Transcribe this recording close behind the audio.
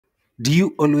Do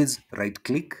you always right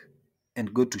click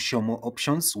and go to show more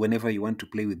options whenever you want to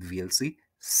play with VLC,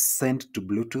 send to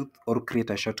Bluetooth, or create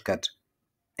a shortcut?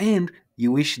 And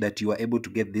you wish that you were able to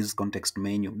get this context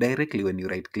menu directly when you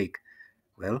right click.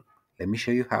 Well, let me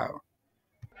show you how.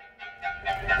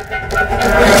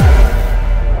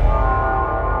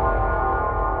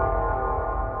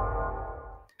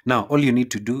 Now, all you need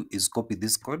to do is copy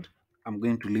this code. I'm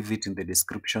going to leave it in the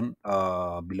description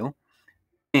below.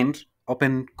 And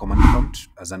open command prompt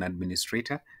as an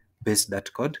administrator, paste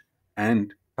that code,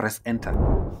 and press enter.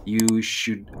 You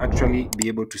should actually be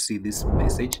able to see this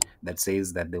message that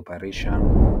says that the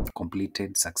operation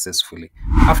completed successfully.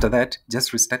 After that,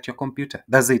 just restart your computer.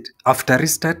 That's it. After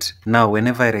restart, now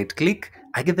whenever I right click,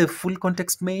 I get the full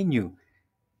context menu.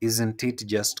 Isn't it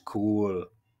just cool?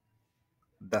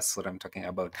 That's what I'm talking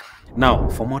about. Now,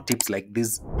 for more tips like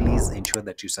this, please ensure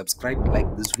that you subscribe,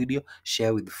 like this video,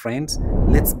 share with friends.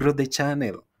 Let's grow the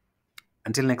channel.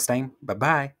 Until next time,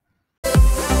 bye-bye.